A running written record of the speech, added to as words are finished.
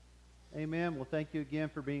Amen. Well, thank you again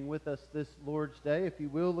for being with us this Lord's Day. If you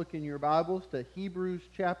will, look in your Bibles to Hebrews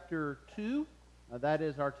chapter 2. That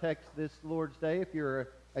is our text this Lord's Day. If you're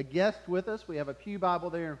a guest with us, we have a pew Bible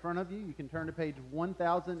there in front of you. You can turn to page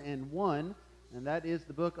 1001, and that is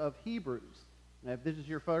the book of Hebrews. Now, if this is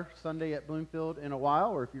your first Sunday at Bloomfield in a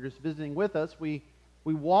while, or if you're just visiting with us, we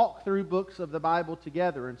walk through books of the Bible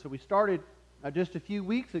together. And so we started just a few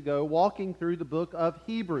weeks ago walking through the book of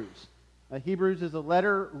Hebrews. Hebrews is a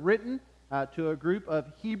letter written to a group of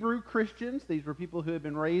Hebrew Christians. These were people who had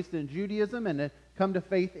been raised in Judaism and had come to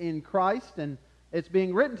faith in Christ. And it's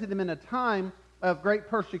being written to them in a time of great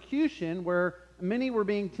persecution where many were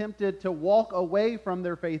being tempted to walk away from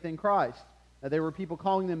their faith in Christ. There were people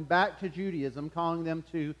calling them back to Judaism, calling them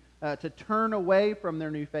to turn away from their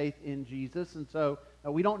new faith in Jesus. And so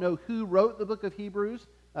we don't know who wrote the book of Hebrews,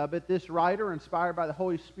 but this writer, inspired by the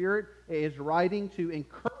Holy Spirit, is writing to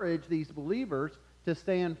encourage these believers to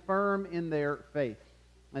stand firm in their faith.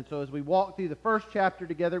 And so as we walked through the first chapter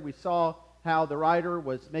together, we saw how the writer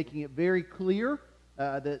was making it very clear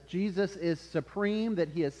that Jesus is supreme, that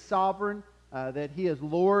he is sovereign, that he is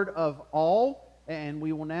Lord of all. And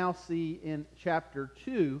we will now see in chapter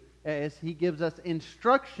 2 as he gives us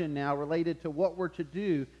instruction now related to what we're to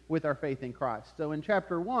do with our faith in Christ. So in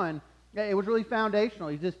chapter 1, it was really foundational.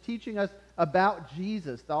 He's just teaching us about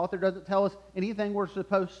Jesus. The author doesn't tell us anything we're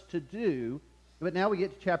supposed to do, but now we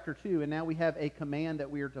get to chapter 2, and now we have a command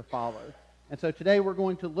that we are to follow. And so today we're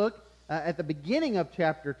going to look at the beginning of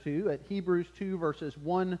chapter 2, at Hebrews 2, verses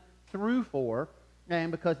 1 through 4.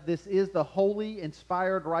 And because this is the holy,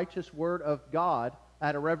 inspired, righteous Word of God,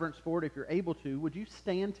 out of reverence for it, if you're able to, would you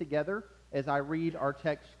stand together as I read our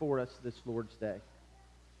text for us this Lord's Day?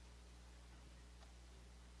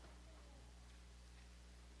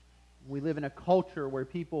 We live in a culture where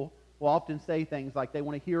people will often say things like they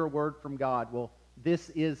want to hear a word from God. Well, this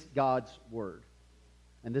is God's Word.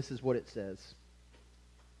 And this is what it says.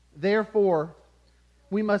 Therefore,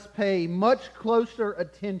 we must pay much closer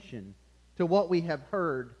attention to what we have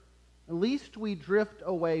heard, lest we drift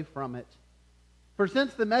away from it. For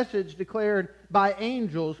since the message declared by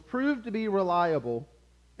angels proved to be reliable,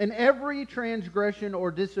 and every transgression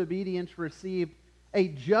or disobedience received a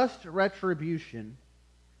just retribution,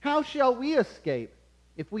 how shall we escape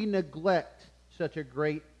if we neglect such a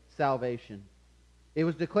great salvation? It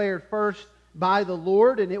was declared first by the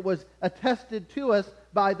Lord, and it was attested to us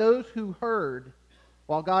by those who heard,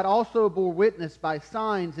 while God also bore witness by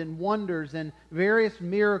signs and wonders and various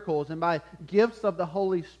miracles and by gifts of the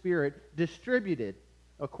Holy Spirit distributed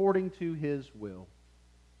according to His will.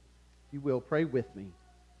 If you will, pray with me.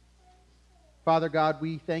 Father God,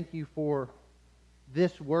 we thank you for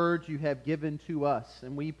this word you have given to us,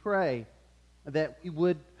 and we pray that we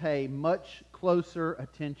would pay much closer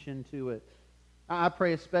attention to it. I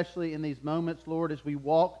pray especially in these moments, Lord, as we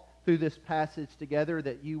walk through this passage together,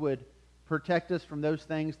 that you would protect us from those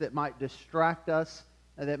things that might distract us,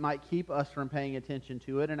 that might keep us from paying attention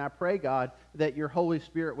to it. And I pray, God, that your Holy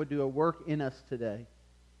Spirit would do a work in us today,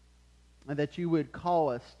 and that you would call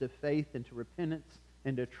us to faith and to repentance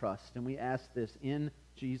and to trust. And we ask this in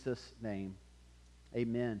Jesus' name.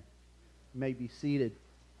 Amen. You may be seated.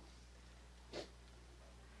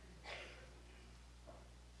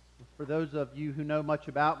 For those of you who know much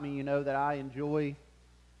about me, you know that I enjoy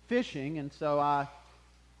fishing, and so I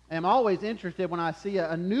am always interested when I see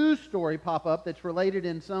a news story pop up that's related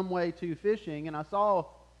in some way to fishing, and I saw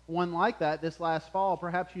one like that this last fall.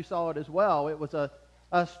 Perhaps you saw it as well. It was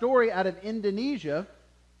a story out of Indonesia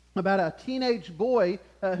about a teenage boy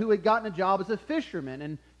who had gotten a job as a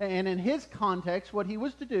fisherman. And in his context, what he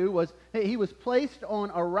was to do was he was placed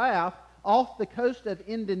on a raft off the coast of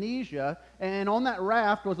Indonesia, and on that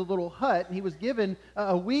raft was a little hut, and he was given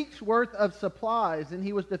a week's worth of supplies, and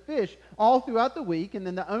he was to fish all throughout the week, and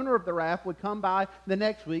then the owner of the raft would come by the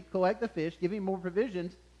next week, collect the fish, give him more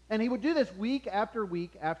provisions, and he would do this week after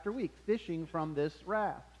week after week, fishing from this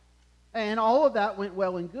raft. And all of that went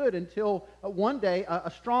well and good until one day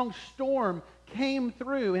a strong storm came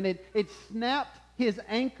through, and it snapped his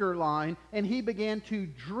anchor line, and he began to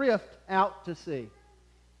drift out to sea.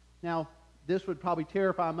 Now, this would probably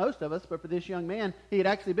terrify most of us, but for this young man, he had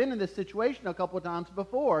actually been in this situation a couple of times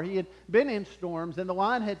before. He had been in storms, and the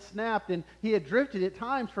line had snapped, and he had drifted at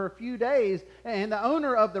times for a few days, and the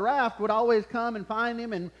owner of the raft would always come and find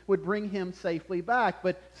him and would bring him safely back.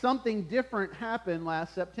 But something different happened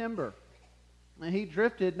last September. And he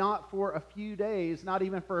drifted not for a few days, not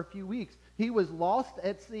even for a few weeks. He was lost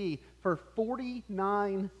at sea for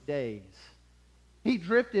 49 days. He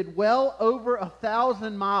drifted well over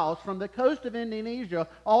 1,000 miles from the coast of Indonesia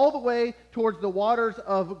all the way towards the waters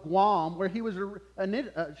of Guam, where he was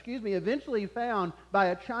eventually found by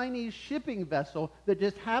a Chinese shipping vessel that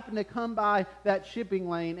just happened to come by that shipping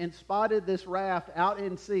lane and spotted this raft out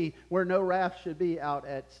in sea where no raft should be out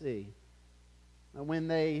at sea. And when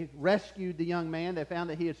they rescued the young man, they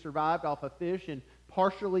found that he had survived off of fish and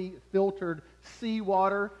partially filtered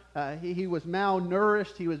seawater. He was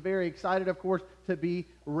malnourished. He was very excited, of course, to be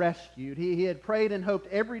rescued. He had prayed and hoped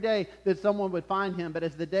every day that someone would find him. But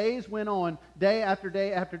as the days went on, day after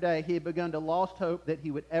day after day, he had begun to lose hope that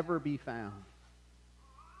he would ever be found.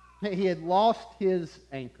 He had lost his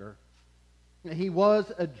anchor. He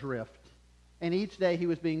was adrift. And each day he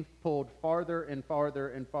was being pulled farther and farther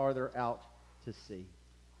and farther out to sea.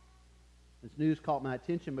 This news caught my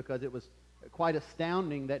attention because it was quite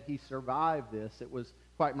astounding that he survived this. It was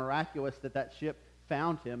quite miraculous that that ship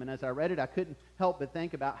found him. And as I read it, I couldn't help but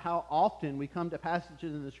think about how often we come to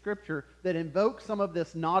passages in the Scripture that invoke some of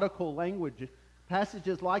this nautical language,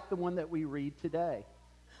 passages like the one that we read today.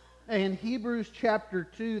 In Hebrews chapter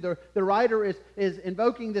 2, the writer is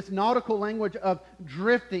invoking this nautical language of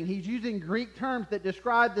drifting. He's using Greek terms that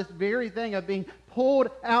describe this very thing of being pulled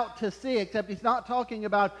out to sea, except he's not talking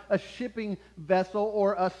about a shipping vessel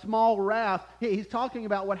or a small raft. He's talking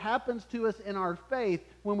about what happens to us in our faith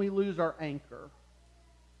when we lose our anchor.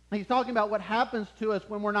 He's talking about what happens to us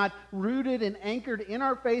when we're not rooted and anchored in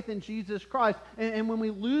our faith in Jesus Christ. And when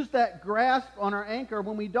we lose that grasp on our anchor,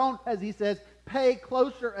 when we don't, as he says, pay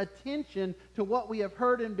closer attention to what we have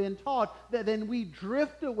heard and been taught, that then we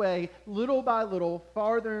drift away little by little,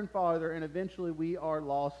 farther and farther, and eventually we are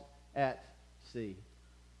lost at sea.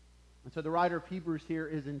 And so the writer of Hebrews here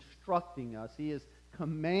is instructing us. He is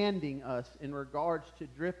commanding us in regards to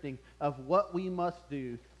drifting of what we must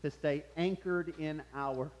do to stay anchored in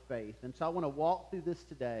our faith. And so I want to walk through this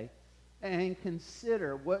today and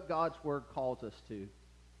consider what God's Word calls us to.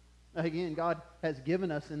 Again, God has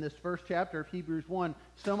given us in this first chapter of Hebrews 1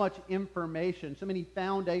 so much information, so many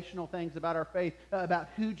foundational things about our faith, about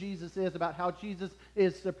who Jesus is, about how Jesus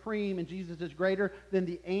is supreme and Jesus is greater than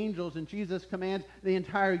the angels and Jesus commands the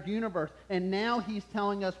entire universe. And now he's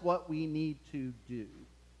telling us what we need to do.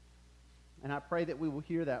 And I pray that we will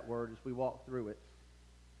hear that word as we walk through it.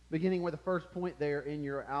 Beginning with the first point there in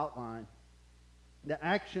your outline. The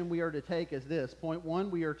action we are to take is this. Point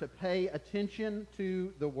 1, we are to pay attention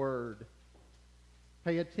to the Word.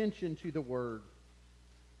 Pay attention to the Word.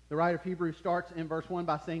 The writer of Hebrews starts in verse 1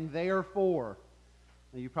 by saying, therefore.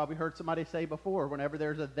 Now, you've probably heard somebody say before, whenever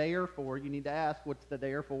there's a therefore, you need to ask, what's the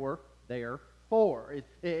therefore? Therefore.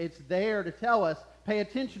 It's there to tell us, pay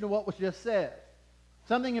attention to what was just said.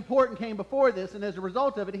 Something important came before this, and as a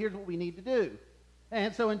result of it, here's what we need to do.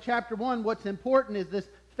 And so in chapter 1, what's important is this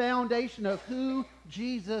foundation of who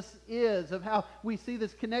Jesus is, of how we see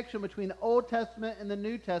this connection between the Old Testament and the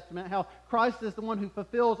New Testament, how Christ is the one who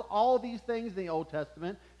fulfills all these things in the Old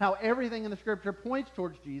Testament, how everything in the Scripture points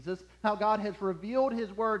towards Jesus, how God has revealed His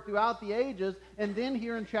Word throughout the ages, and then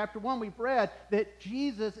here in chapter 1 we've read that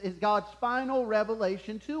Jesus is God's final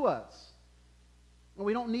revelation to us.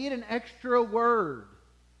 We don't need an extra word.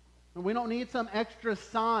 We don't need some extra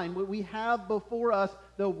sign. We have before us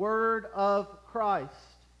the Word of Christ.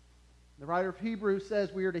 The writer of Hebrews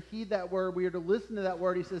says we are to heed that word. We are to listen to that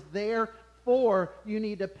word. He says, therefore, you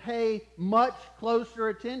need to pay much closer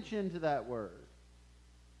attention to that word.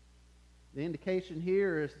 The indication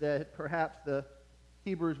here is that perhaps the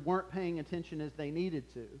Hebrews weren't paying attention as they needed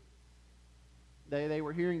to. They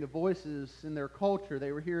were hearing the voices in their culture.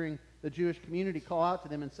 They were hearing the Jewish community call out to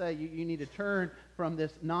them and say, you need to turn from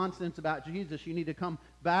this nonsense about Jesus. You need to come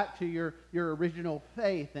back to your original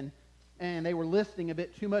faith. And they were listening a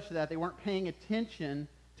bit too much to that. They weren't paying attention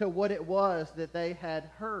to what it was that they had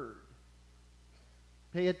heard.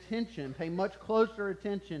 Pay attention, pay much closer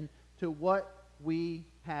attention to what we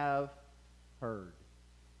have heard.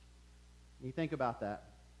 You think about that.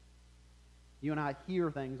 You and I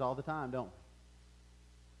hear things all the time, don't we?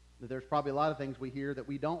 But there's probably a lot of things we hear that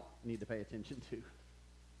we don't need to pay attention to.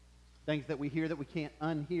 Things that we hear that we can't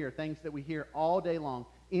unhear. Things that we hear all day long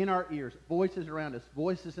in our ears. Voices around us.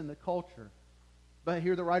 Voices in the culture. But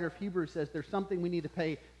here the writer of Hebrews says there's something we need to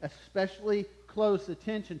pay especially close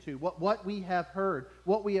attention to. What we have heard.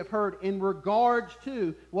 What we have heard in regards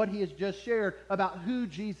to what he has just shared about who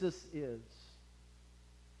Jesus is.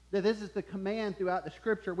 That this is the command throughout the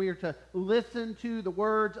Scripture. We are to listen to the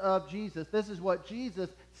words of Jesus. This is what Jesus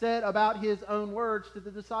said about his own words to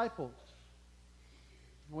the disciples.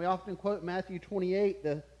 We often quote Matthew 28,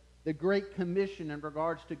 the Great Commission in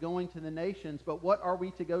regards to going to the nations. But what are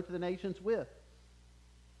we to go to the nations with?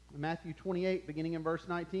 In Matthew 28, beginning in verse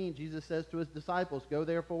 19, Jesus says to his disciples, "Go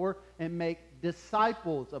therefore and make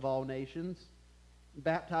disciples of all nations,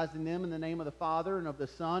 baptizing them in the name of the Father and of the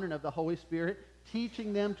Son and of the Holy Spirit,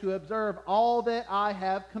 teaching them to observe all that I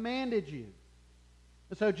have commanded you."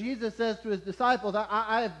 So Jesus says to his disciples,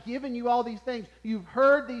 I have given you all these things. You've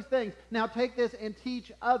heard these things. Now take this and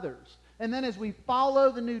teach others. And then as we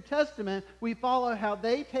follow the New Testament, we follow how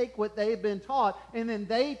they take what they've been taught, and then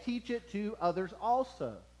they teach it to others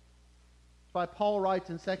also. That's why Paul writes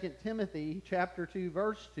in 2 Timothy chapter 2,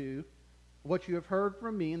 verse 2, "What you have heard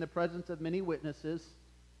from me in the presence of many witnesses,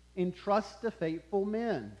 entrust to faithful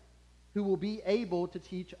men who will be able to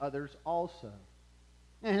teach others also."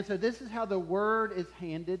 And so this is how the word is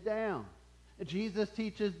handed down. Jesus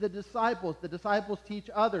teaches the disciples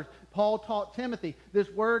teach others. Paul taught Timothy. This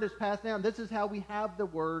word is passed down. This is how we have the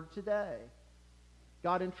word today.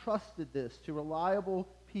 God entrusted this to reliable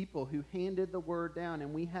people who handed the word down,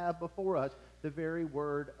 and we have before us the very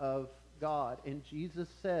word of God. And Jesus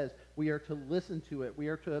says we are to listen to it, we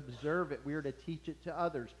are to observe it, we are to teach it to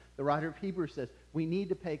others. The writer of Hebrews says we need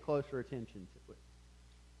to pay closer attention to it.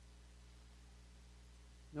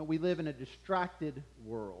 No, we live in a distracted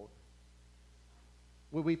world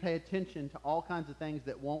where we pay attention to all kinds of things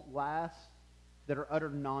that won't last, that are utter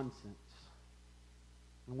nonsense.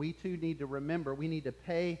 And we too need to remember, we need to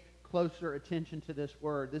pay closer attention to this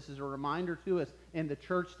word. This is a reminder to us in the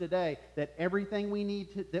church today that everything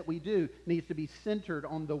that we do needs to be centered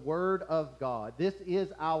on the word of God. This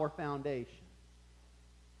is our foundation.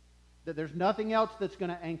 That there's nothing else that's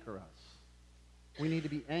going to anchor us. We need to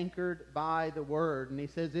be anchored by the word. And he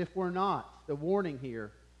says if we're not, the warning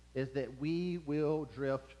here is that we will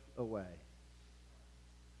drift away.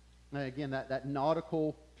 And again, that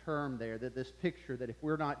nautical term there, that this picture, that if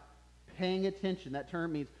we're not paying attention, that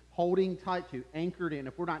term means holding tight to, anchored in.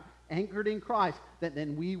 If we're not anchored in Christ,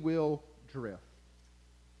 then we will drift.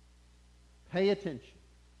 Pay attention.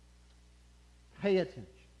 Pay attention.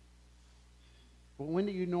 But when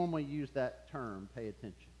do you normally use that term, pay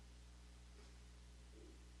attention?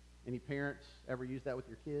 Any parents ever use that with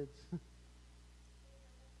your kids?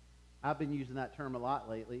 I've been using that term a lot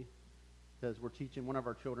lately because we're teaching one of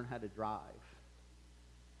our children how to drive.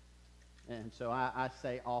 And so I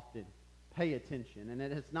say often, pay attention. And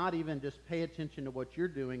it's not even just pay attention to what you're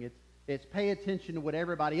doing. It's pay attention to what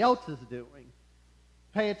everybody else is doing.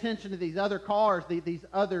 Pay attention to these other cars, these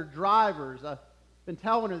other drivers. I've been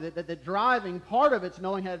telling her that the driving, part of it's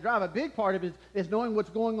knowing how to drive. A big part of it is knowing what's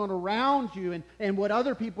going on around you and what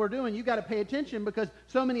other people are doing. You've got to pay attention because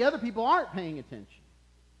so many other people aren't paying attention.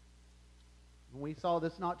 We saw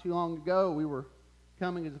this not too long ago. We were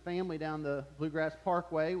coming as a family down the Bluegrass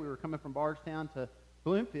Parkway. We were coming from Bardstown to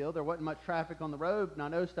Bloomfield. There wasn't much traffic on the road, and I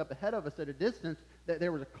noticed up ahead of us at a distance that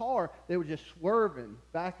there was a car that was just swerving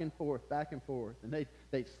back and forth. And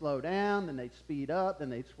they'd slow down, then they'd speed up, then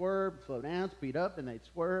they'd swerve, slow down, speed up, then they'd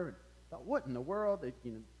swerve. And I thought, what in the world? They,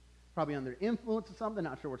 probably under influence or something,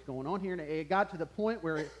 not sure what's going on here. And it got to the point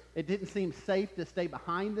where it didn't seem safe to stay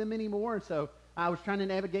behind them anymore, and so I was trying to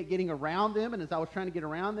navigate getting around them, and as I was trying to get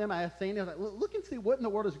around them, I asked Sandy, I was like, look and see what in the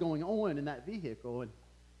world is going on in that vehicle. And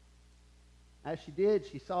as she did,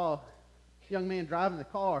 she saw a young man driving the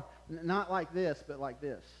car, not like this, but like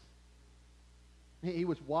this. He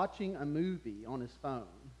was watching a movie on his phone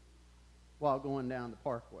while going down the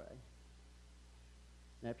parkway.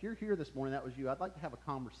 Now, if you're here this morning, that was you, I'd like to have a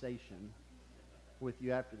conversation with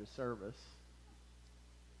you after the service.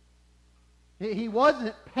 He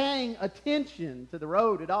wasn't paying attention to the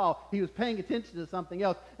road at all. He was paying attention to something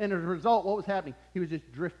else. And as a result, what was happening? He was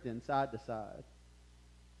just drifting side to side.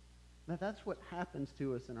 Now, that's what happens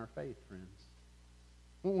to us in our faith, friends.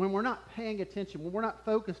 When we're not paying attention, when we're not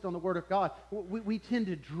focused on the Word of God, we tend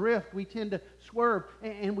to drift. We tend to swerve.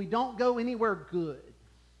 And we don't go anywhere good.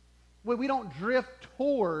 We don't drift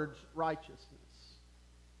towards righteousness.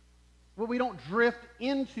 We don't drift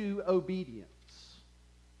into obedience.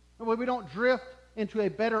 We don't drift into a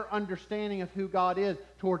better understanding of who God is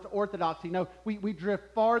towards orthodoxy. No, we drift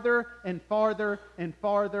farther and farther and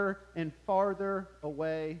farther and farther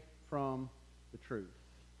away from the truth.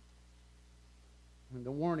 And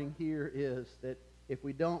the warning here is that if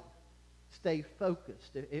we don't stay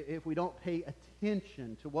focused, if we don't pay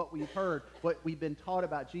attention to what we've heard, what we've been taught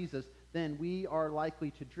about Jesus, then we are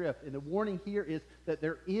likely to drift. And the warning here is that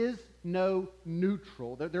there is no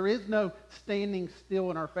neutral. There is no standing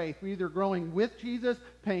still in our faith. We're either growing with Jesus,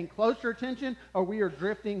 paying closer attention, or we are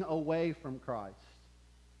drifting away from Christ.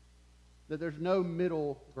 That there's no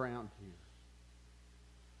middle ground here.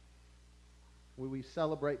 When we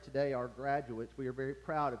celebrate today our graduates, we are very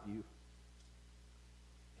proud of you.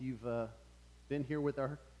 If you've been here with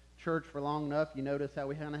our church for long enough, you notice how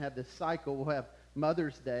we kind of have this cycle. We'll have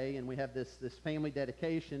Mother's Day, and we have this family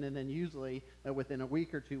dedication, and then usually within a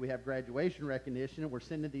week or two we have graduation recognition, and we're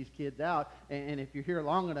sending these kids out. And if you're here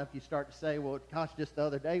long enough, you start to say, well, gosh, just the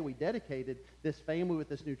other day we dedicated this family with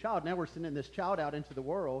this new child. Now we're sending this child out into the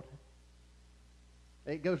world.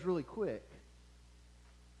 It goes really quick.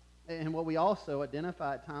 And what we also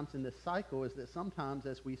identify at times in this cycle is that sometimes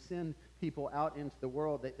as we send people out into the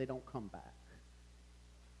world, they don't come back.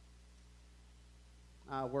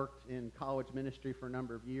 I worked in college ministry for a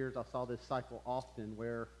number of years. I saw this cycle often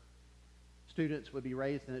where students would be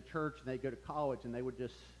raised in a church and they'd go to college and they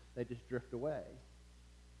just drift away.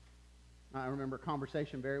 I remember a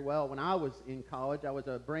conversation very well. When I was in college, I was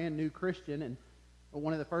a brand new Christian, and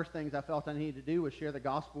one of the first things I felt I needed to do was share the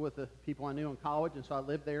gospel with the people I knew in college, and so I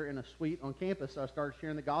lived there in a suite on campus, so I started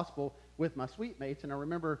sharing the gospel with my suite mates. And I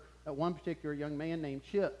remember one particular young man named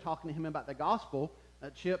Chip, talking to him about the gospel.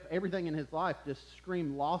 Chip, everything in his life just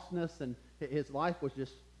screamed lostness, and his life was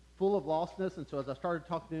just full of lostness. And so as I started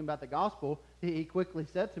talking to him about the gospel, he quickly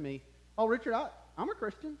said to me, "Oh, Richard, I'm a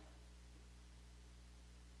Christian."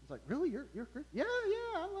 I was like, "Really? You're a Christian?" Yeah,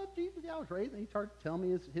 I love Jesus. Yeah, I was raised. And he started telling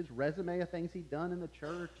me his resume of things he'd done in the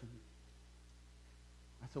church. And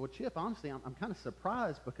I said, "Well, Chip, honestly, I'm kind of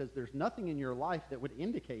surprised because there's nothing in your life that would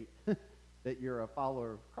indicate that you're a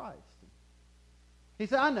follower of Christ." He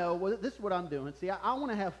said, "I know. Well, this is what I'm doing. See, I want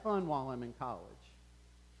to have fun while I'm in college.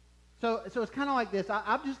 So it's kind of like this.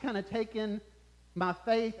 I've just kind of taken my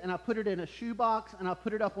faith and I put it in a shoebox and I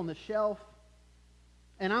put it up on the shelf.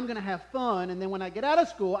 And I'm going to have fun. And then when I get out of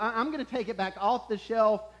school, I'm going to take it back off the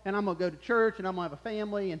shelf and I'm going to go to church and I'm going to have a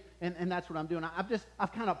family. And that's what I'm doing.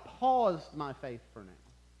 I've kind of paused my faith for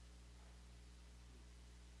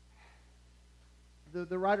now."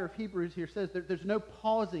 The writer of Hebrews here says there's no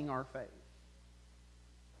pausing our faith.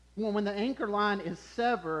 When the anchor line is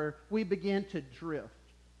severed, we begin to drift.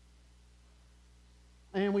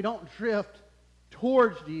 And we don't drift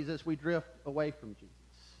towards Jesus, we drift away from Jesus.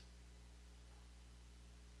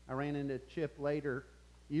 I ran into Chip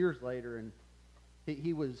years later, and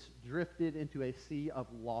he was drifted into a sea of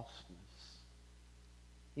lostness.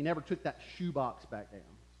 He never took that shoebox back down.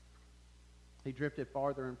 He drifted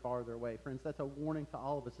farther and farther away. Friends, that's a warning to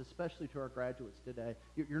all of us, especially to our graduates today.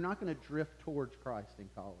 You're not going to drift towards Christ in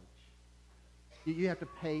college. You have to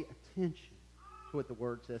pay attention to what the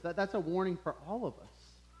Word says. That's a warning for all of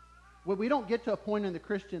us. Well, we don't get to a point in the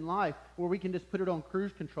Christian life where we can just put it on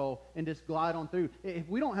cruise control and just glide on through. If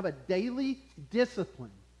we don't have a daily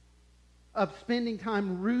discipline of spending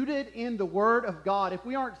time rooted in the Word of God, if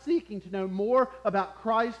we aren't seeking to know more about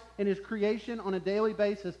Christ and His creation on a daily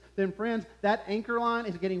basis, then friends, that anchor line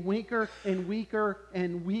is getting weaker and weaker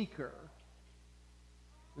and weaker.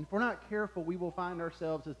 And if we're not careful, we will find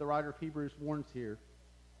ourselves, as the writer of Hebrews warns here,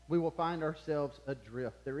 we will find ourselves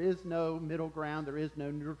adrift. There is no middle ground. There is no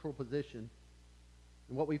neutral position.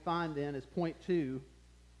 And what we find then is point 2,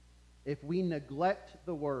 if we neglect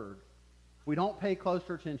the Word, if we don't pay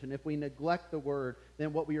closer attention, if we neglect the Word,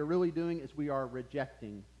 then what we are really doing is we are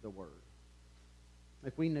rejecting the Word.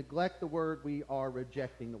 If we neglect the Word, we are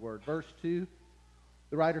rejecting the Word. Verse 2,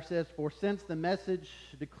 the writer says, "For since the message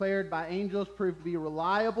declared by angels proved to be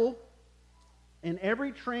reliable, and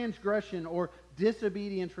every transgression or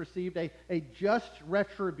disobedience received a just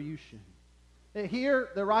retribution." Here,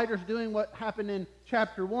 the writer's doing what happened in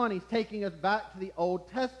chapter 1. He's taking us back to the Old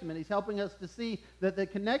Testament. He's helping us to see that the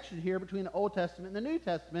connection here between the Old Testament and the New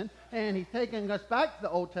Testament, and he's taking us back to the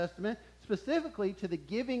Old Testament, specifically to the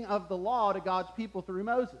giving of the law to God's people through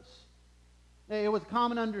Moses. It was a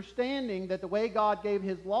common understanding that the way God gave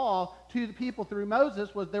His law to the people through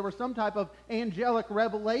Moses was there was some type of angelic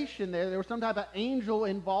revelation there. There was some type of angel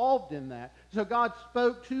involved in that. So God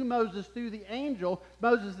spoke to Moses through the angel.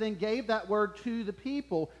 Moses then gave that word to the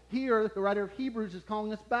people. Here, the writer of Hebrews is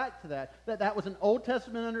calling us back to that. That was an Old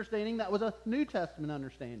Testament understanding. That was a New Testament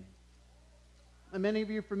understanding. And many of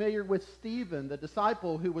you are familiar with Stephen, the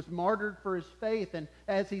disciple who was martyred for his faith. And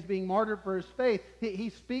as he's being martyred for his faith, he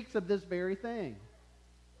speaks of this very thing.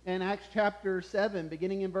 In Acts chapter 7,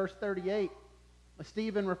 beginning in verse 38,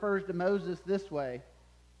 Stephen refers to Moses this way: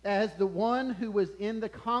 "As the one who was in the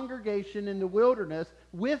congregation in the wilderness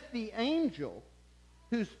with the angel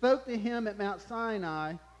who spoke to him at Mount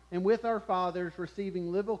Sinai, and with our fathers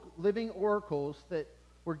receiving living oracles that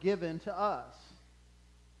were given to us."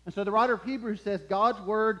 And so the writer of Hebrews says God's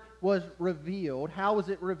word was revealed. How was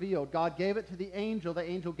it revealed? God gave it to the angel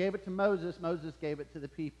gave it to Moses gave it to the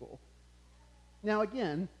people. Now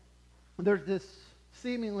again, there's this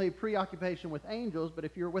seemingly preoccupation with angels, but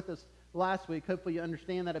if you were with us last week, hopefully you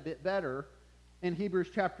understand that a bit better. In Hebrews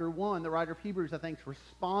chapter 1, the writer of Hebrews, I think, is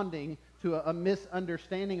responding to a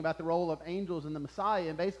misunderstanding about the role of angels in the Messiah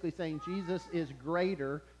and basically saying Jesus is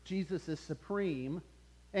greater, Jesus is supreme.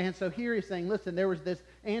 And so here he's saying, listen, there was this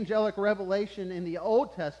angelic revelation in the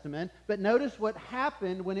Old Testament, but notice what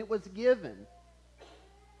happened when it was given.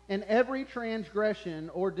 And every transgression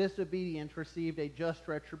or disobedience received a just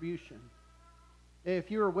retribution. If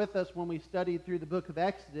you were with us when we studied through the book of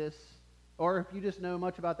Exodus, or if you just know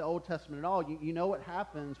much about the Old Testament at all, you know what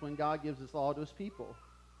happens when God gives His law to His people.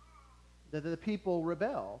 That the people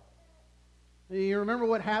rebel. You remember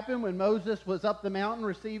what happened when Moses was up the mountain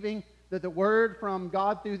receiving the word from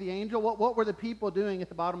God through the angel? What were the people doing at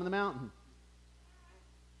the bottom of the mountain?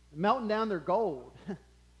 Melting down their gold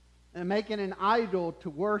and making an idol to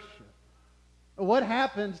worship. What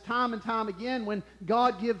happens time and time again when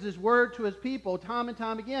God gives His word to His people? Time and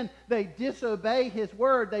time again, they disobey His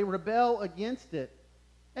word. They rebel against it.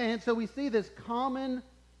 And so we see this common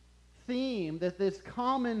theme, this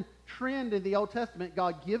common trend in the Old Testament.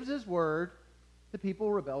 God gives His word, the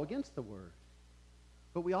people rebel against the word.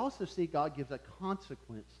 But we also see God gives a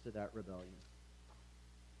consequence to that rebellion.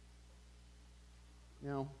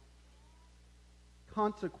 Now,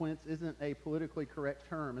 consequence isn't a politically correct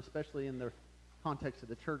term, especially in the context of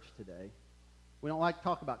the church today. We don't like to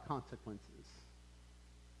talk about consequences.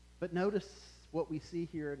 But notice what we see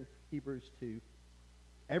here in Hebrews 2.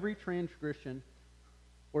 Every transgression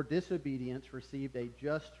or disobedience received a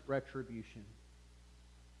just retribution.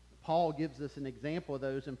 Paul gives us an example of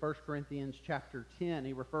those in 1 Corinthians chapter 10.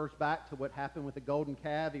 He refers back to what happened with the golden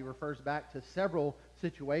calf. He refers back to several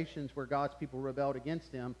situations where God's people rebelled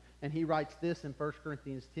against Him. And he writes this in 1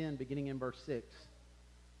 Corinthians 10, beginning in verse 6.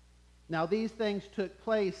 Now these things took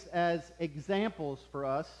place as examples for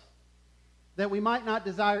us, that we might not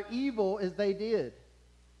desire evil as they did.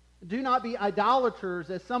 Do not be idolaters,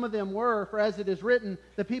 as some of them were, for as it is written,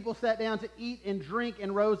 the people sat down to eat and drink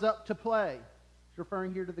and rose up to play. He's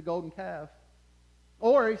referring here to the golden calf.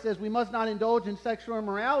 Or he says, we must not indulge in sexual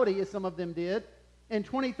immorality, as some of them did. And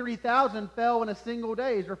 23,000 fell in a single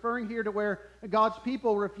day. He's referring here to where God's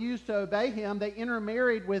people refused to obey Him. They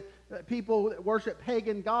intermarried with people that worship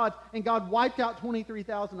pagan gods, and God wiped out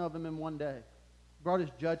 23,000 of them in one day. Brought His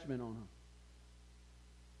judgment on them.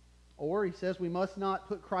 Or he says we must not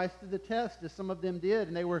put Christ to the test, as some of them did,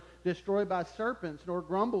 and they were destroyed by serpents, nor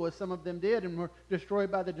grumble, as some of them did, and were destroyed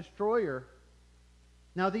by the destroyer.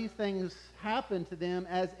 Now these things happened to them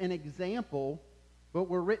as an example, but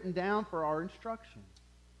were written down for our instruction.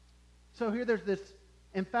 So here there's this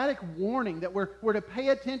emphatic warning that we're to pay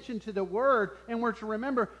attention to the Word, and we're to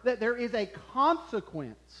remember that there is a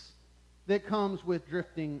consequence that comes with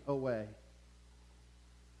drifting away.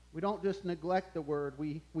 We don't just neglect the Word,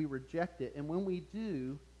 we reject it. And when we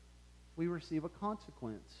do, we receive a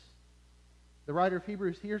consequence. The writer of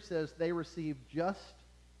Hebrews here says they receive just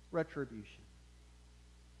retribution.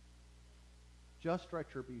 Just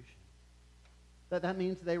retribution. That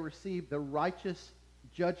means they receive the righteous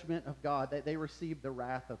judgment of God. That they receive the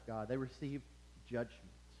wrath of God. They receive judgment.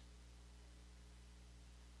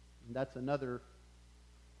 And that's another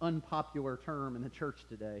unpopular term in the church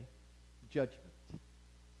today. Judgment.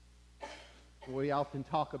 We often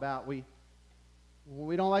talk about we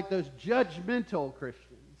don't like those judgmental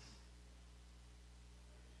Christians.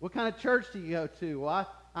 What kind of church do you go to? Well,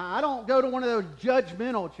 I don't go to one of those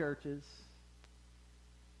judgmental churches.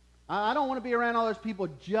 I don't want to be around all those people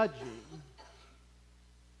judging.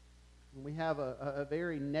 We have a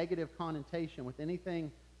very negative connotation with anything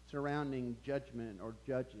surrounding judgment or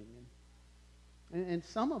judging. And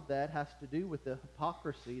some of that has to do with the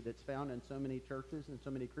hypocrisy that's found in so many churches and so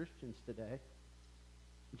many Christians today.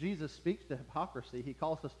 Jesus speaks to hypocrisy. He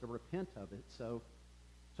calls us to repent of it. So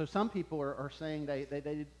some people are saying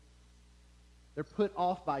they're put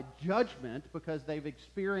off by judgment because they've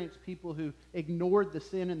experienced people who ignored the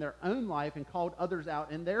sin in their own life and called others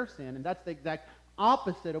out in their sin. And that's the exact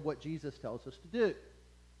opposite of what Jesus tells us to do.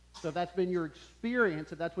 So if that's been your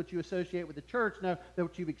experience, if that's what you associate with the church, know that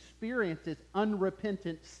what you've experienced is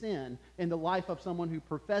unrepentant sin in the life of someone who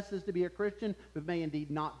professes to be a Christian but may indeed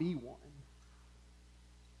not be one.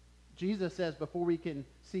 Jesus says before we can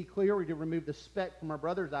see clearly to remove the speck from our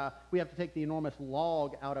brother's eye, we have to take the enormous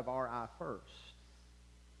log out of our eye first.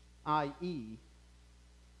 I.e.,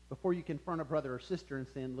 before you confront a brother or sister in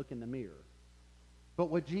sin, look in the mirror. But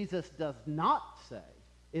what Jesus does not say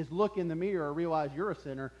is look in the mirror, realize you're a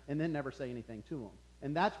sinner, and then never say anything to them.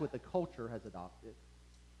 And that's what the culture has adopted.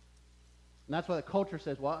 And that's why the culture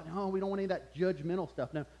says, well, no, we don't want any of that judgmental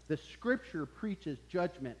stuff. No, the Scripture preaches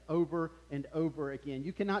judgment over and over again.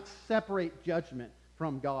 You cannot separate judgment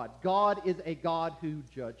from God. God is a God who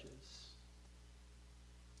judges.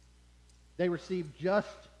 They received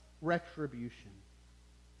just retribution.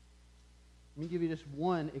 Let me give you just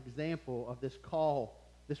one example of this call,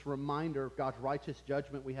 this reminder of God's righteous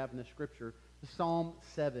judgment we have in the Scripture. Psalm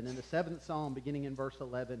 7, in the 7th Psalm, beginning in verse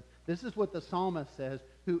 11. This is what the psalmist says,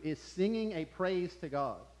 who is singing a praise to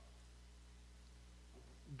God.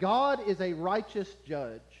 God is a righteous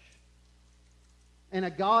judge and a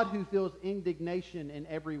God who feels indignation in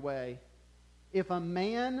every way. If a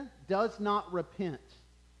man does not repent,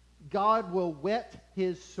 God will whet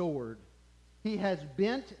his sword. He has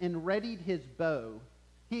bent and readied his bow.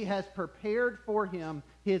 He has prepared for him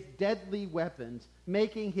his deadly weapons,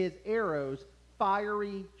 making his arrows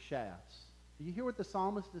fiery shafts. Do you hear what the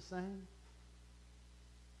psalmist is saying?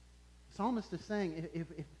 The psalmist is saying, if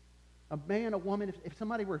a man, a woman, if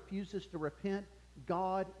somebody refuses to repent,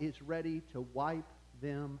 God is ready to wipe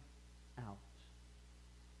them out.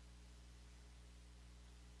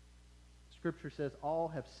 Scripture says, all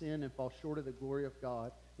have sinned and fall short of the glory of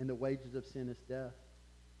God, and the wages of sin is death.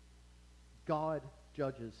 God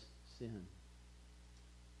judges sin.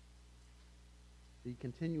 You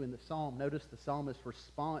continue in the psalm. Notice the psalmist's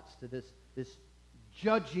response to this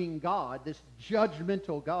judging God, this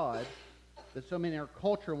judgmental God that so many in our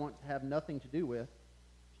culture want to have nothing to do with.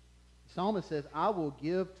 The psalmist says, I will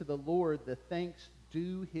give to the Lord the thanks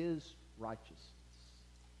due his righteousness.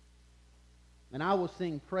 And I will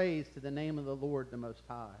sing praise to the name of the Lord the Most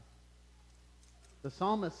High. The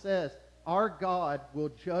psalmist says, our God will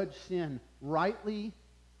judge sin rightly.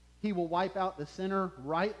 He will wipe out the sinner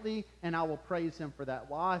rightly, and I will praise him for that.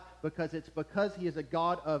 Why? Because it's because he is a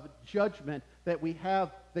God of judgment that we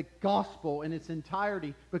have the gospel in its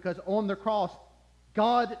entirety. Because on the cross,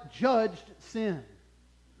 God judged sin.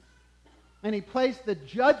 And he placed the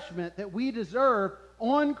judgment that we deserve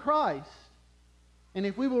on Christ. And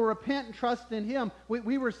if we will repent and trust in him,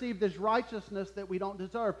 we receive this righteousness that we don't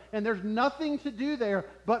deserve. And there's nothing to do there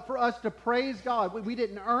but for us to praise God. We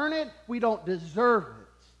didn't earn it. We don't deserve it.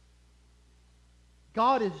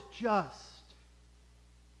 God is just.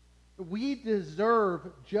 We deserve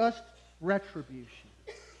just retribution.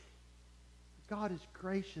 God is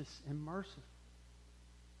gracious and merciful.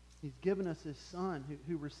 He's given us his Son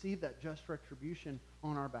who received that just retribution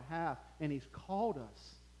on our behalf. And he's called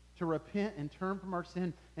us to repent and turn from our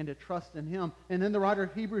sin and to trust in him. And then the writer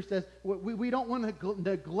of Hebrews says, we don't want to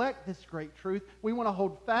neglect this great truth. We want to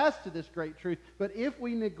hold fast to this great truth. But if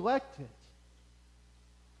we neglect it,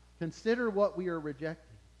 consider what we are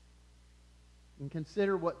rejecting. And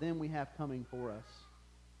consider what then we have coming for us.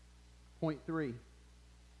 Point 3.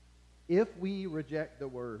 If we reject the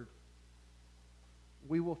word,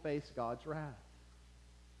 we will face God's wrath.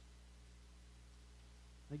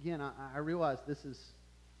 Again, I realize this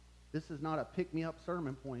is not a pick-me-up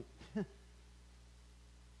sermon point.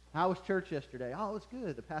 How was church yesterday? Oh, it was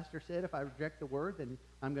good. The pastor said if I reject the word, then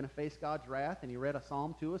I'm going to face God's wrath. And he read a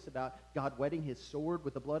psalm to us about God wetting his sword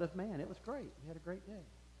with the blood of man. It was great. We had a great day.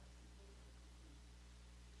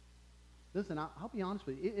 Listen, I'll be honest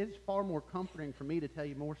with you. It's far more comforting for me to tell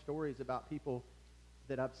you more stories about people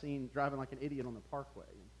that I've seen driving like an idiot on the parkway.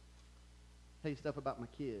 And tell you stuff about my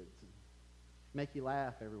kids. And make you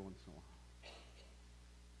laugh every once in a while.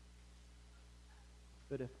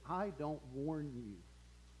 But if I don't warn you,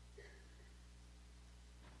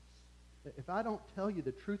 if I don't tell you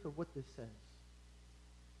the truth of what this says,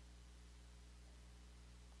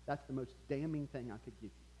 that's the most damning thing I could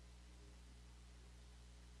give you.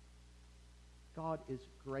 God is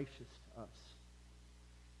gracious to us.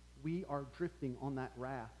 We are drifting on that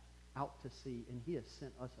raft out to sea, and he has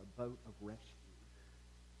sent us a boat of rescue.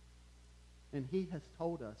 And he has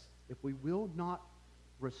told us if we will not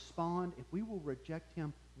respond, if we will reject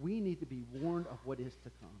him, we need to be warned of what is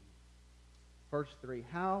to come. Verse 3,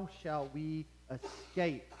 how shall we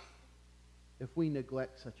escape if we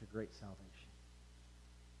neglect such a great salvation?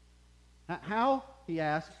 How, he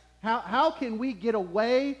asks, how can we get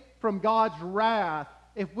away from God's wrath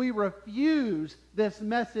if we refuse this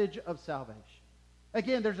message of salvation?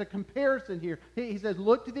 Again, there's a comparison here. He says,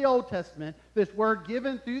 look to the Old Testament, this word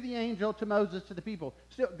given through the angel to Moses to the people.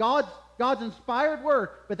 Still, God's inspired word,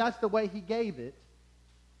 but that's the way he gave it.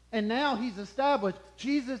 And now he's established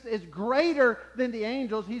Jesus is greater than the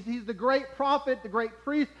angels. He's the great prophet, the great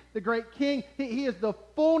priest, the great king. He is the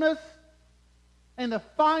fullness and the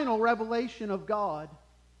final revelation of God.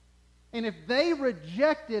 And if they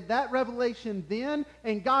rejected that revelation then,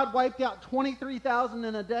 and God wiped out 23,000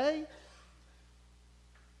 in a day,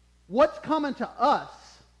 what's coming to us?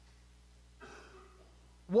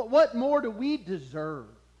 What more do we deserve?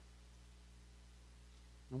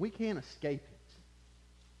 And we can't escape it.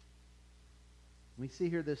 We see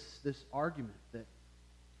here this argument that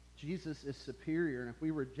Jesus is superior, and if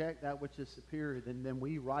we reject that which is superior, then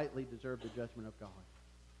we rightly deserve the judgment of God.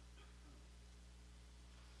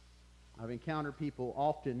 I've encountered people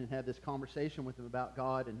often and had this conversation with them about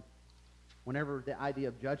God, and whenever the idea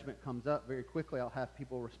of judgment comes up, very quickly I'll have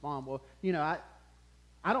people respond, well,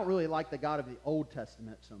 I don't really like the God of the Old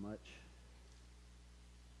Testament so much.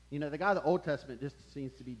 The God of the Old Testament just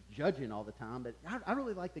seems to be judging all the time, but I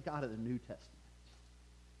really like the God of the New Testament.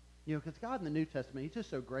 Because God in the New Testament, he's just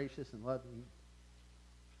so gracious and loving.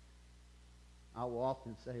 I will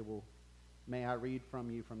often say, well, may I read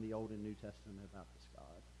from you from the Old and New Testament about this God?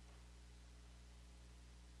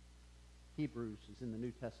 Hebrews is in the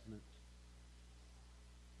New Testament.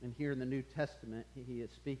 And here in the New Testament, he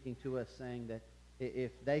is speaking to us saying that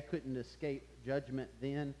if they couldn't escape judgment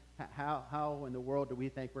then, how in the world do we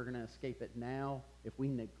think we're going to escape it now if we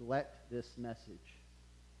neglect this message?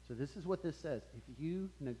 So this is what this says. If you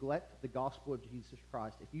neglect the gospel of Jesus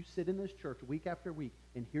Christ, if you sit in this church week after week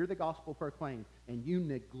and hear the gospel proclaimed and you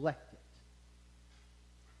neglect it,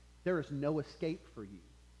 there is no escape for you.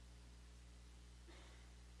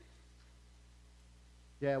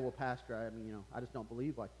 Yeah, well, Pastor, I just don't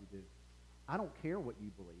believe like you do. I don't care what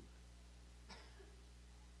you believe.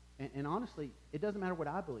 And honestly, it doesn't matter what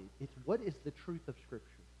I believe. It's what is the truth of Scripture.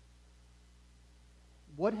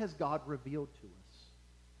 What has God revealed to us?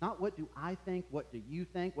 Not what do I think, what do you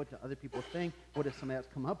think, what do other people think, what does somebody else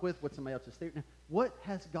come up with, what somebody else is stating. What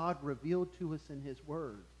has God revealed to us in his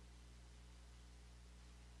Word?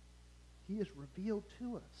 He has revealed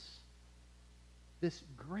to us this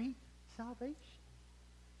great salvation.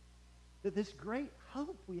 This great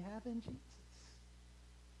hope we have in Jesus.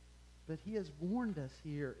 But he has warned us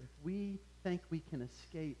here, if we think we can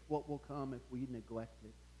escape what will come if we neglect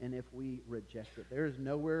it and if we reject it. There is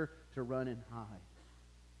nowhere to run and hide.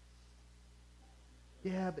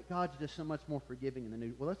 Yeah, but God's just so much more forgiving in the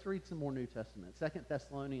New. Well, let's read some more New Testament. 2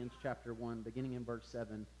 Thessalonians chapter 1, beginning in verse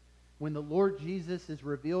 7. When the Lord Jesus is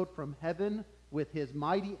revealed from heaven with his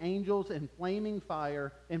mighty angels in flaming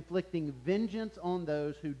fire, inflicting vengeance on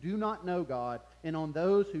those who do not know God and on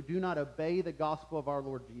those who do not obey the gospel of our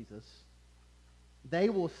Lord Jesus, they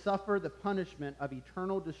will suffer the punishment of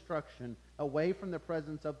eternal destruction away from the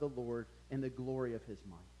presence of the Lord and the glory of his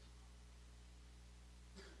might.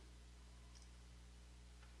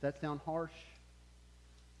 Does that sound harsh?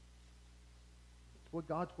 It's what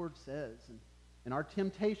God's Word says. And our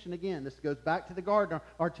temptation, again, this goes back to the garden,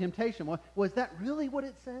 our temptation, was that really what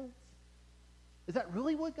it says? Is that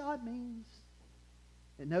really what God means?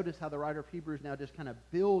 And notice how the writer of Hebrews now just kind of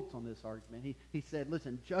builds on this argument. He said,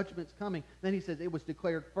 listen, judgment's coming. Then he says it was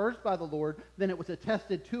declared first by the Lord, then it was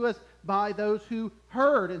attested to us by those who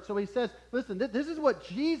heard. And so he says, listen, this is what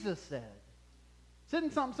Jesus said. This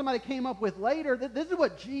isn't something somebody came up with later. This is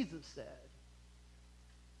what Jesus said.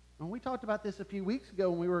 And we talked about this a few weeks ago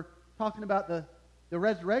when we were talking about the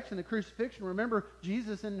resurrection, the crucifixion. Remember,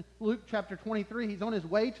 Jesus in Luke chapter 23, he's on his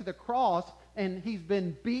way to the cross, and he's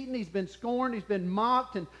been beaten, he's been scorned, he's been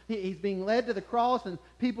mocked, and he's being led to the cross, and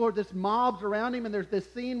people are just mobs around him, and there's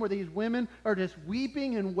this scene where these women are just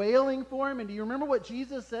weeping and wailing for him. And do you remember what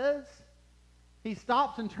Jesus says? He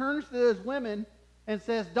stops and turns to those women and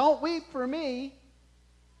says, don't weep for me,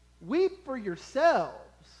 weep for yourselves.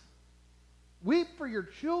 Weep for your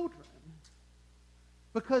children.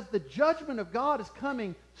 Because the judgment of God is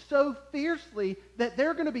coming so fiercely that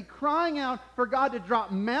they're going to be crying out for God to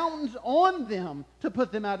drop mountains on them to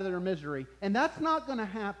put them out of their misery. And that's not going to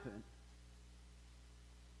happen.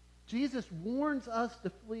 Jesus warns us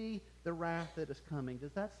to flee the wrath that is coming.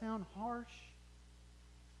 Does that sound harsh?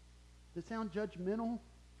 Does it sound judgmental?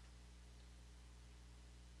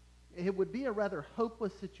 It would be a rather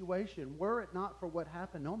hopeless situation were it not for what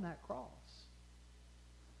happened on that cross.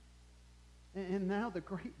 And now the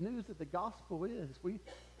great news of the gospel is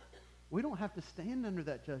we don't have to stand under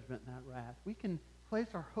that judgment and that wrath. We can place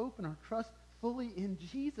our hope and our trust fully in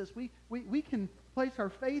Jesus. We can place our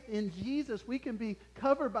faith in Jesus. We can be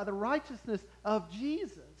covered by the righteousness of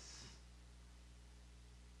Jesus.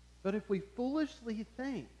 But if we foolishly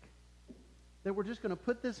think that we're just going to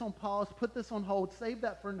put this on pause, put this on hold, save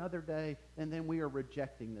that for another day, and then we are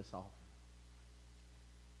rejecting this offer.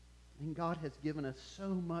 And God has given us so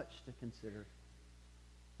much to consider.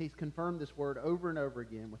 He's confirmed this word over and over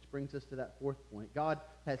again, which brings us to that fourth point. God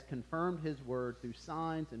has confirmed his word through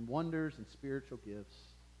signs and wonders and spiritual gifts.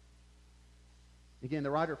 Again, the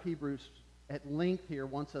writer of Hebrews at length here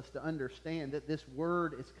wants us to understand that this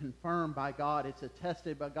word is confirmed by God. It's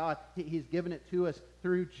attested by God. He's given it to us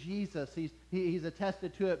through Jesus. He's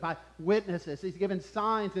attested to it by witnesses. He's given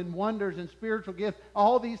signs and wonders and spiritual gifts.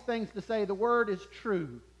 All these things to say the word is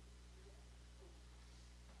true.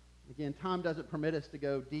 Again, time doesn't permit us to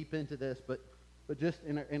go deep into this, but just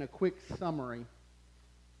in a quick summary,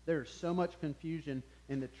 there's so much confusion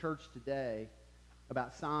in the church today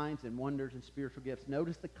about signs and wonders and spiritual gifts.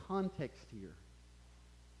 Notice the context here.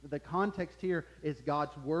 The context here is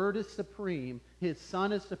God's Word is supreme, His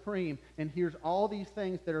Son is supreme, and here's all these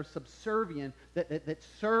things that are subservient, that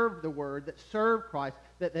serve the Word, that serve Christ,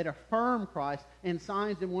 that affirm Christ, and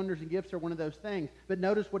signs and wonders and gifts are one of those things. But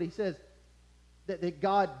notice what he says, that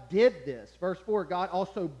God did this. Verse 4, God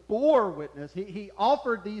also bore witness. He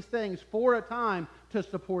offered these things for a time to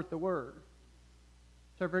support the Word.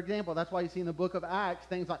 So, for example, that's why you see in the book of Acts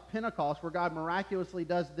things like Pentecost, where God miraculously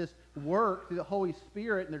does this work through the Holy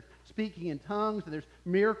Spirit, and there's speaking in tongues, and there's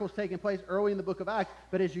miracles taking place early in the book of Acts.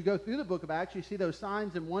 But as you go through the book of Acts, you see those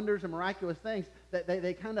signs and wonders and miraculous things that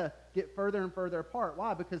they kind of get further and further apart.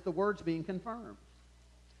 Why? Because the Word's being confirmed.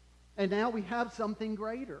 And now we have something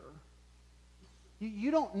greater.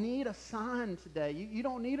 You don't need a sign today. You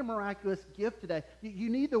don't need a miraculous gift today.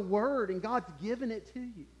 You need the Word, and God's given it to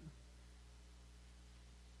you.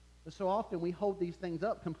 But so often we hold these things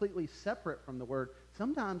up completely separate from the Word.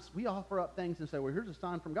 Sometimes we offer up things and say, well, here's a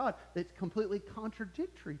sign from God that's completely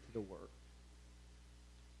contradictory to the Word.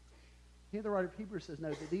 Here the writer of Hebrews says,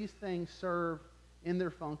 no, that these things serve in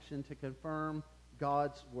their function to confirm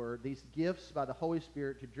God's Word. These gifts by the Holy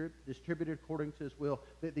Spirit distributed according to His will,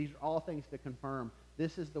 that these are all things to confirm.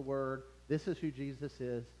 This is the Word. This is who Jesus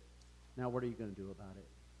is. Now what are you going to do about it?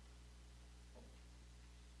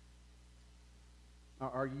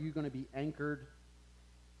 Are you going to be anchored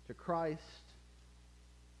to Christ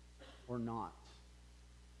or not?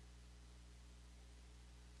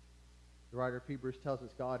 The writer of Hebrews tells us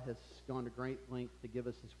God has gone to great length to give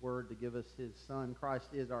us His Word, to give us His Son. Christ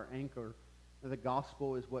is our anchor. The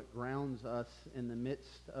gospel is what grounds us in the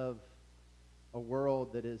midst of a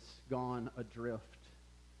world that has gone adrift.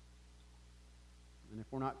 And if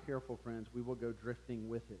we're not careful, friends, we will go drifting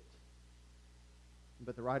with it.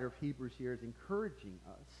 But the writer of Hebrews here is encouraging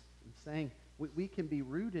us and saying we can be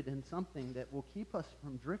rooted in something that will keep us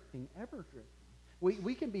from drifting, ever drifting.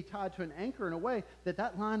 We can be tied to an anchor in a way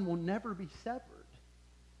that line will never be severed.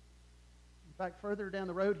 In fact, further down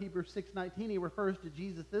the road, Hebrews 6:19, he refers to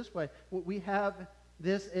Jesus this way. We have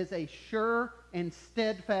this as a sure and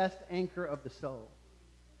steadfast anchor of the soul.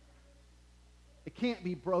 It can't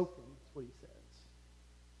be broken, that's what he says.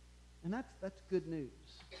 And that's good news.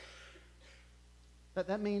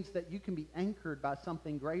 That means that you can be anchored by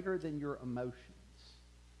something greater than your emotions,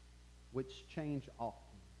 which change often.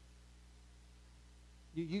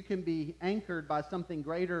 You can be anchored by something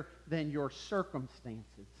greater than your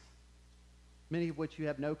circumstances, many of which you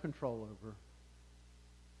have no control over.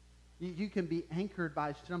 You can be anchored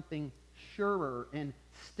by something surer and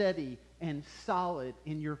steady and solid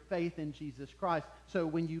in your faith in Jesus Christ. So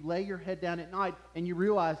when you lay your head down at night and you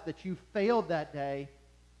realize that you failed that day,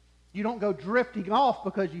 you don't go drifting off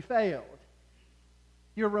because you failed.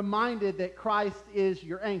 You're reminded that Christ is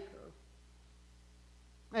your anchor.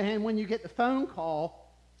 And when you get the phone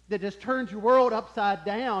call that just turns your world upside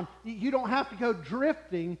down, you don't have to go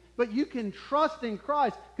drifting, but you can trust in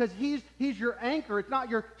Christ because He's your anchor. It's not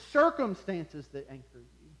your circumstances that anchor you.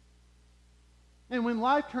 And when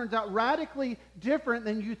life turns out radically different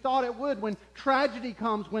than you thought it would, when tragedy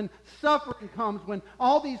comes, when suffering comes, when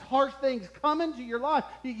all these harsh things come into your life,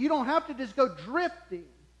 you don't have to just go drifting.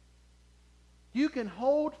 You can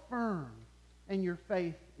hold firm in your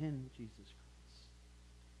faith in Jesus Christ.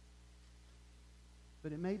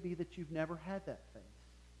 But it may be that you've never had that faith.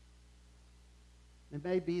 It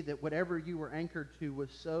may be that whatever you were anchored to was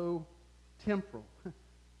so temporal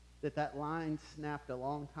that line snapped a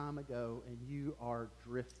long time ago and you are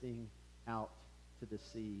drifting out to the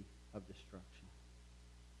sea of destruction.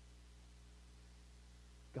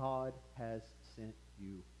 God has sent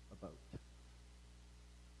you a boat.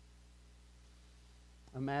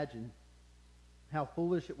 Imagine how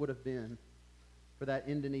foolish it would have been for that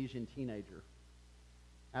Indonesian teenager,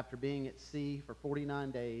 after being at sea for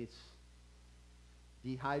 49 days,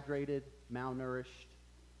 dehydrated, malnourished.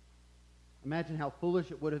 Imagine how foolish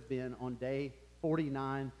it would have been on day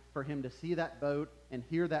 49 for him to see that boat and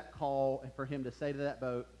hear that call and for him to say to that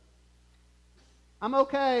boat, I'm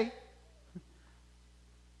okay.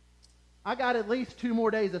 I got at least 2 more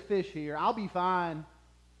days of fish here. I'll be fine.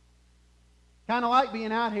 Kind of like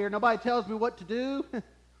being out here. Nobody tells me what to do.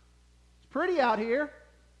 It's pretty out here.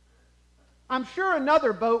 I'm sure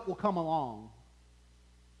another boat will come along.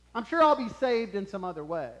 I'm sure I'll be saved in some other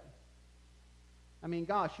way. I mean,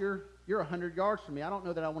 gosh, you're 100 yards from me. I don't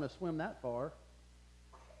know that I want to swim that far.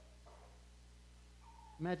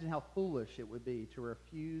 Imagine how foolish it would be to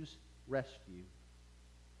refuse rescue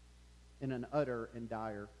in an utter and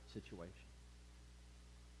dire situation.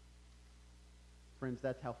 Friends,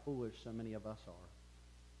 that's how foolish so many of us are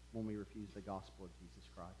when we refuse the gospel of Jesus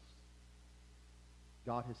Christ.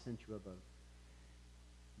 God has sent you a boat.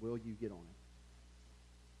 Will you get on it?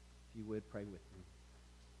 If you would, pray with me.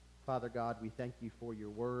 Father God, we thank you for your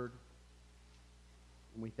word.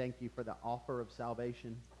 And we thank you for the offer of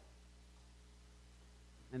salvation.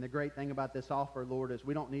 And the great thing about this offer, Lord, is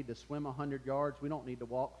we don't need to swim 100 yards. We don't need to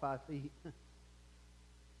walk 5 feet.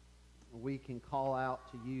 We can call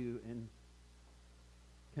out to you and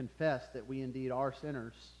confess that we indeed are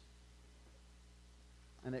sinners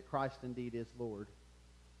and that Christ indeed is Lord.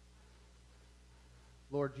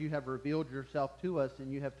 Lord, you have revealed yourself to us,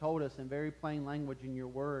 and you have told us in very plain language in your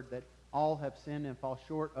word that all have sinned and fall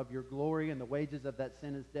short of your glory, and the wages of that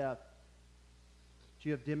sin is death. But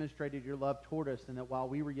you have demonstrated your love toward us, and that while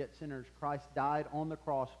we were yet sinners, Christ died on the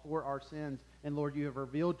cross for our sins. And Lord, you have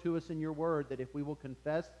revealed to us in your word that if we will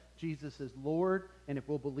confess Jesus is Lord, and if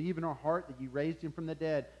we'll believe in our heart that you raised him from the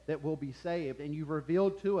dead, that we'll be saved. And you've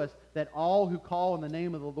revealed to us that all who call on the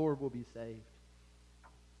name of the Lord will be saved.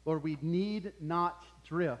 Lord, we need not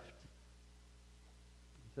drift.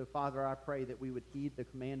 So, Father, I pray that we would heed the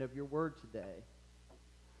command of your word today.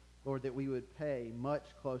 Lord, that we would pay much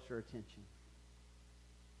closer attention.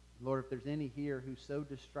 Lord, if there's any here who's so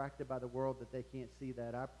distracted by the world that they can't see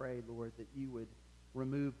that, I pray, Lord, that you would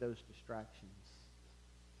remove those distractions,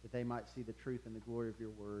 that they might see the truth and the glory of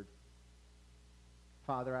your word.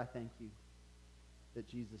 Father, I thank you that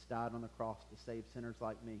Jesus died on the cross to save sinners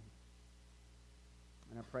like me.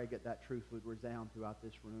 And I pray that truth would resound throughout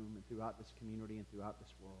this room and throughout this community and throughout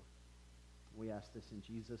this world. We ask this in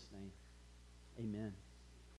Jesus' name. Amen.